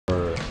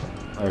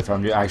or if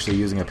I'm actually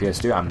using a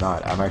PS2. I'm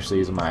not. I'm actually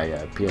using my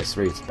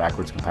PS3. It's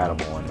backwards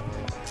compatible one.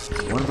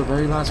 One of the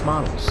very last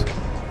models.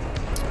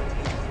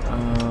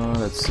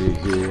 Let's see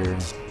here.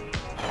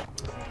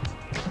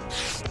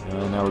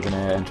 Now we're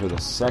gonna enter the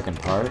second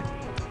part,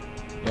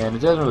 and it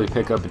doesn't really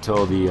pick up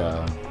until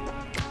the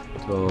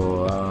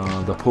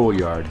pool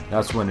yard.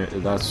 That's when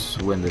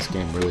this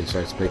game really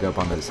starts to pick up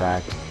on this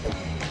act.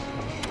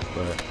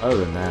 But other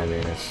than that, I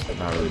mean, it's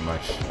not really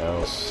much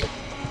else.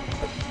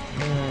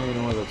 You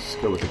know what? Let's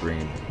go with the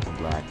green and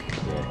black.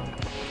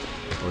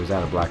 Yeah. Or is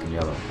that a black and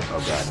yellow? Oh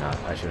god, no!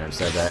 I shouldn't have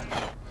said that.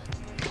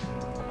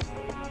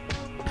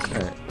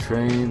 Alright,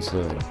 trains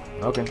hood.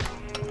 Okay.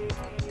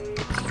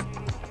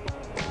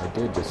 I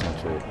did just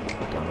enter it,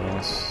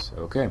 dumbass.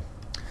 Okay.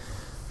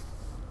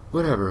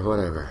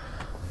 Whatever.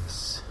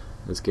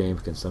 This game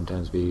can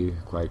sometimes be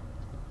quite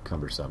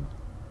cumbersome.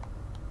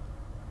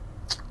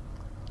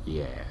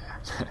 Yeah.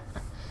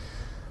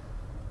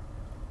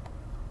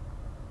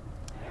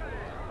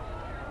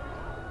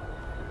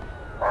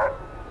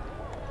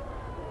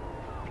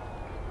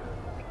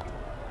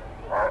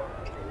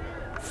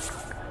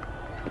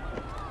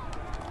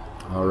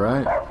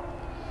 Alright.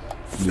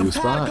 New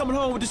spot. Coming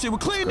home with this shit. We'll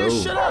clean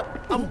this shit up.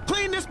 I'm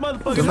clean this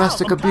motherfucker.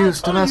 Domestic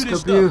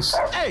abuse.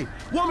 Hey,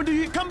 woman, do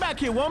you come back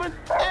here, woman?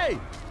 Hey,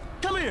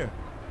 come here.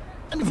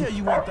 Let me tell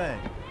you one thing.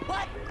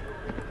 What?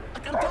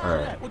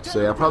 Alright.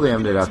 So yeah, I'll probably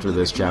end it after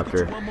this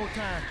chapter. I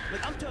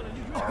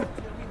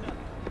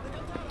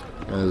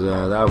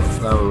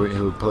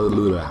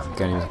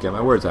can't even get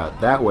my words out.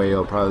 That way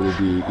it'll probably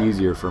be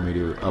easier for me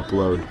to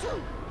upload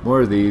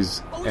more of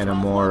these and a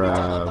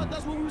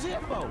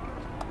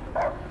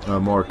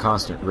more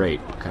constant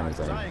rate kind of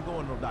thing.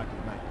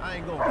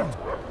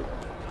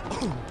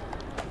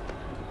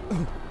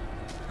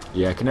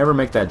 Yeah, I can never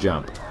make that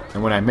jump.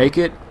 And when I make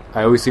it,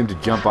 I always seem to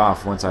jump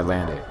off once I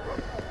land it.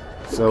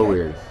 So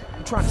weird.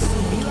 You trying to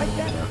see me like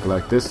that? Yeah,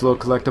 collect this little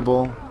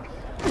collectible.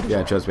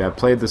 Yeah, trust me, I've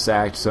played this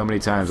act so many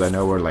times I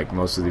know where like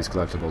most of these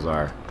collectibles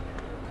are.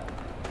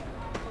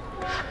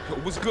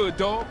 What's good,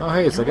 dog? Oh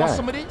hey, it's a guy. Want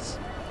some of this?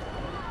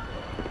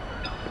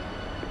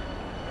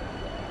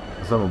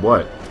 Some of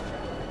what?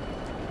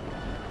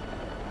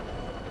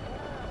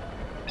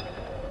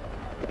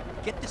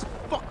 Get this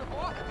fucker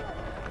off.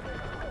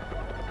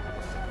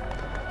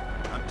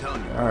 I'm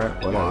telling you.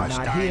 Alright, whatever.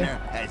 Steiner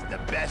has the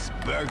best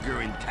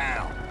burger in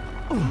town.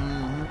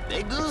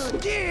 They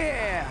good.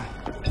 Yeah.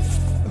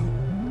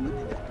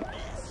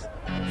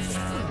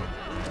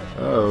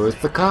 Oh,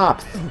 it's the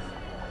cops.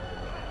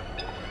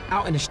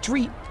 Out in the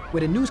street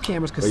where the news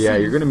cameras could But yeah,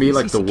 see you're gonna be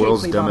like the CCK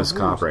world's plays by dumbest the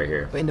cop rules. right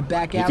here. But in the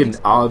back He alleys,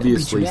 can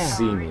obviously they'll beat you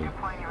see me.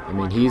 I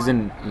mean,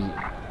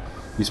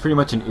 he's pretty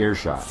much in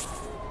earshot.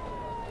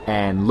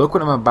 And look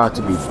what I'm about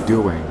to be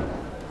doing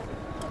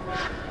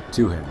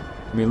to him.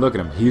 I mean, look at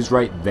him. He's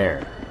right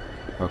there.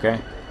 Okay?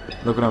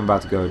 Look what I'm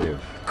about to go do.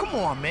 Come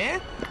on,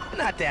 man. I'm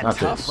not that Not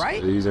tough, this.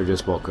 right? These are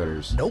just bolt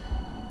cutters. Nope.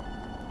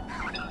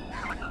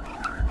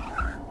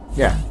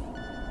 Yeah.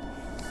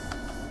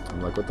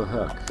 I'm like, what the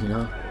heck, you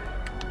know?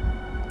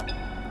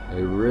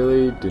 They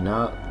really do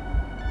not,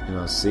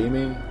 see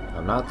me.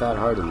 I'm not that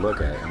hard to look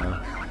at, you know?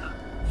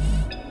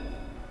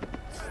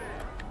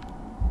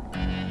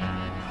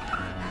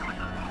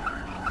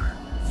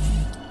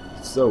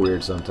 It's so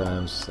weird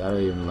sometimes. I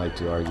don't even like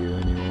to argue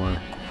anymore.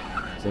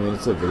 I mean,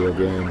 it's a video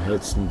game.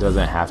 It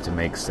doesn't have to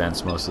make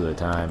sense most of the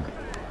time.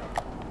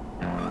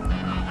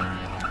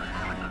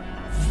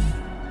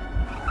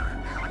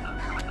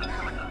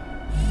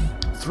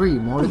 Three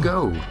more to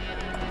go.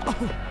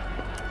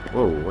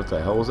 Whoa, what the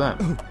hell was that?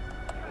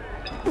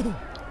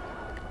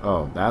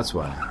 Oh, that's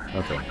why.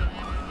 Okay.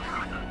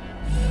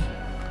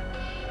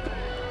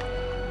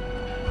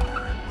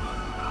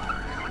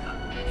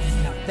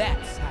 Now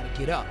that's how to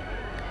get up.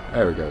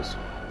 There it goes.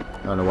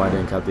 I don't know why I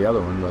didn't cut the other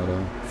one, but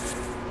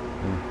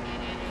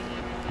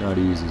know how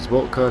to use these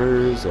bolt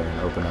cutters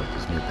and open up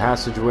this new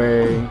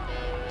passageway. And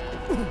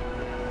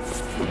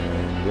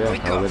yeah,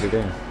 call it a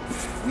day.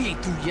 We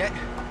ain't through yet.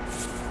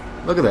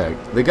 Look at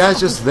that. The guy's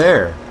just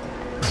there.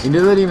 He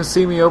didn't even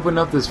see me open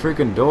up this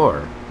freaking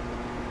door.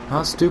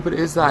 How stupid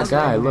is that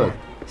guy? Look.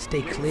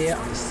 Stay clear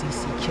of the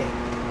CCK.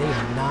 They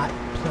are not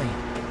playing.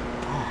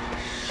 Oh,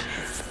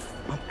 shit.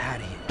 I'm out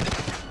of here.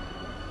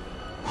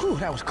 Whew,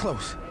 that was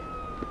close.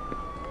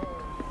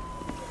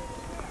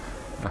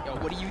 Yo,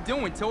 what are you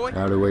doing, Toy?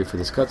 Now to wait for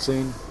this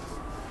cutscene.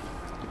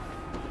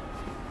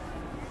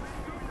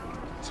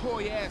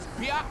 Toy-ass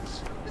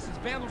biatch. This is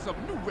Vandals of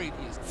New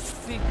Radius.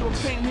 Think you're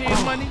paying here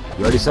money?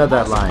 You already said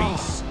that line.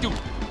 Stupid.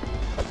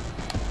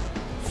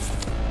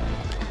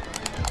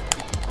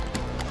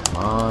 Come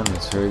on,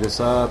 let's hurry this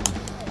up.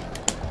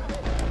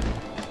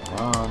 Come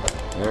on.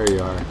 There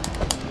you are.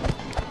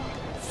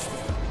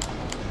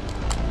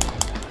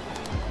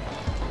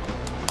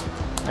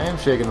 I am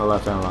shaking the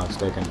left analog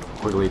stick and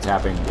quickly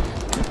tapping.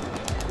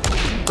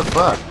 What the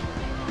fuck?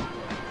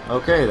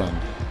 Okay then.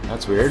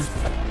 That's weird.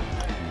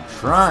 I'm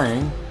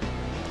trying.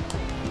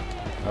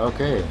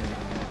 Okay.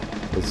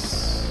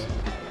 This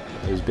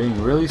is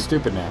being really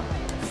stupid now.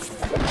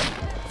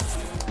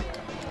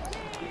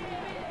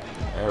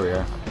 There we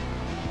are.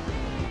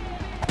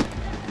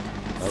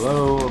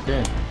 Hello,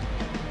 okay.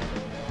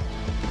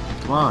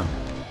 Come on.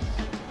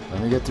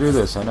 Let me get through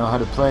this. I know how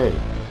to play.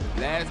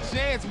 Last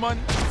chance,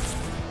 money.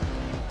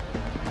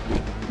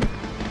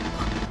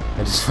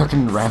 I just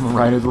fucking ram him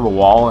right into the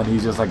wall and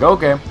he's just like,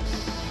 okay.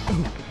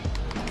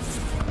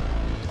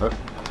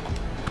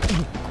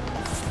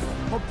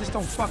 Hope this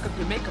don't fuck up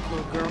your makeup,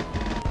 little girl.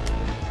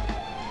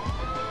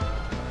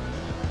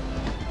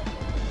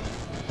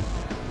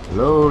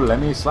 Hello, let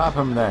me slap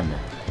him then.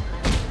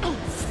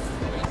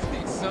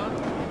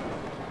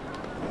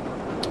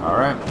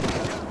 Alright.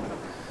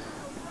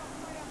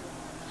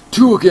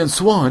 2 against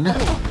 1. You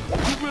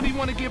really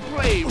want to get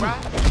played, right?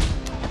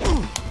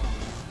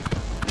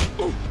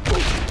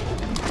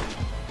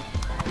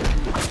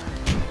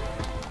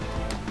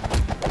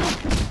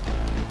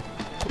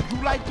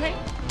 You like paint?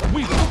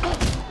 We do.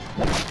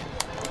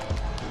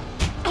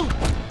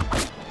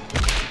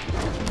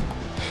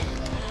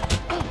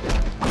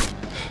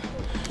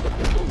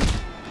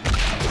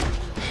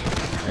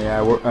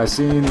 Yeah, I've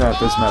seen that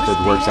this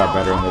method works out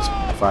better in this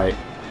fight.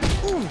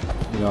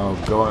 You know,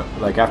 go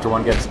like after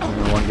one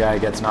guy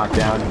gets knocked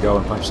down, you go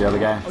and punch the other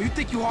guy. Oh, you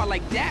think you hard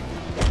like that?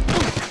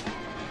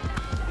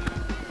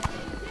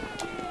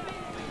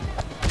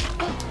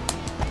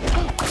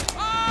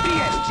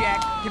 BS,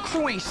 Jack. Your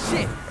crew ain't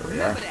shit.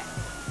 Remember that.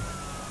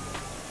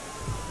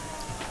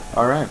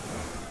 All right.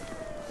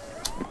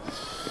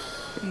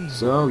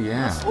 So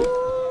yeah,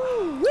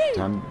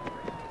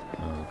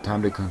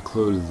 time to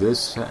conclude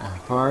this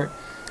part.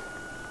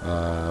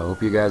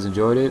 Hope you guys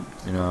enjoyed it.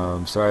 You know,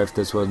 I'm sorry if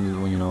this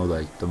wasn't, you know,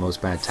 like the most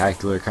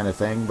spectacular kind of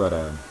thing, but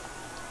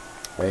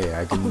hey,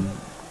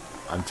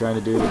 I'm trying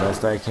to do the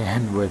best I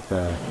can with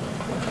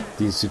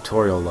these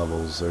tutorial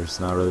levels. There's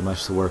not really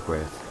much to work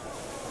with,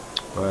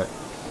 but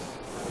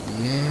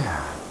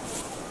yeah,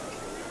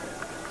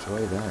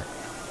 enjoy that.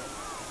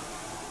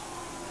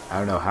 I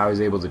don't know how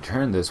he's able to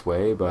turn this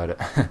way, but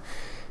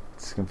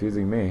it's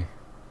confusing me.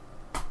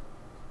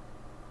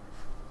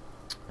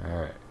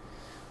 Alright,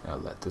 now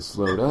let this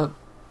load up.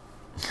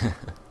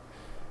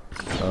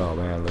 Oh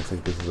man, looks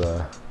like this is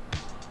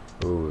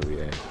oh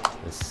yeah,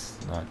 this is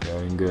not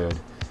going good.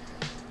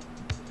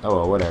 Oh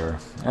well, whatever.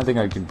 I think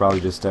I could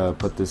probably just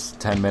put this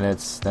 10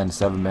 minutes, then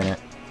 7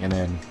 minute, and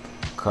then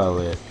call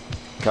it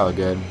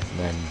good, and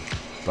then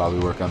probably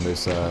work on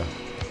this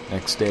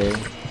next day.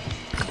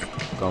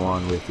 Go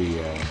on with the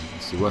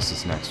let's see, what's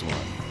this next one?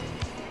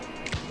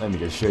 Let me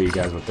just show you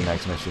guys what the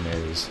next mission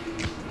is.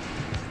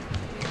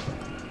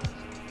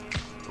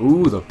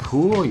 Ooh, the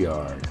pool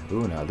yard.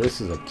 Ooh, now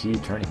this is a key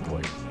turning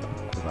point,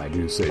 if I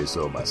do say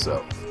so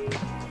myself.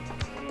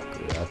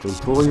 Okay, after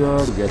the pool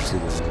yard, we get to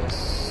the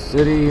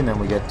city, and then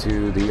we get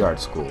to the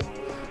art school.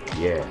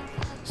 Yeah,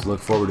 so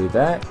look forward to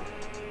that.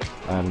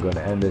 I'm going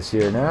to end this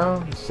here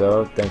now,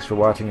 so thanks for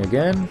watching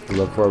again.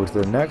 Look forward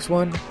to the next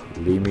one.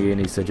 Leave me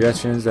any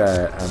suggestions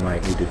that I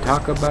might need to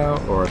talk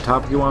about, or a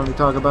topic you want me to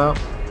talk about.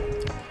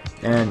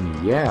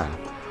 And yeah,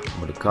 I'm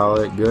going to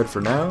call it good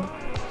for now.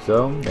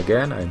 So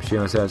again, I'm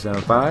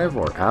Shion775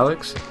 or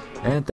Alex, and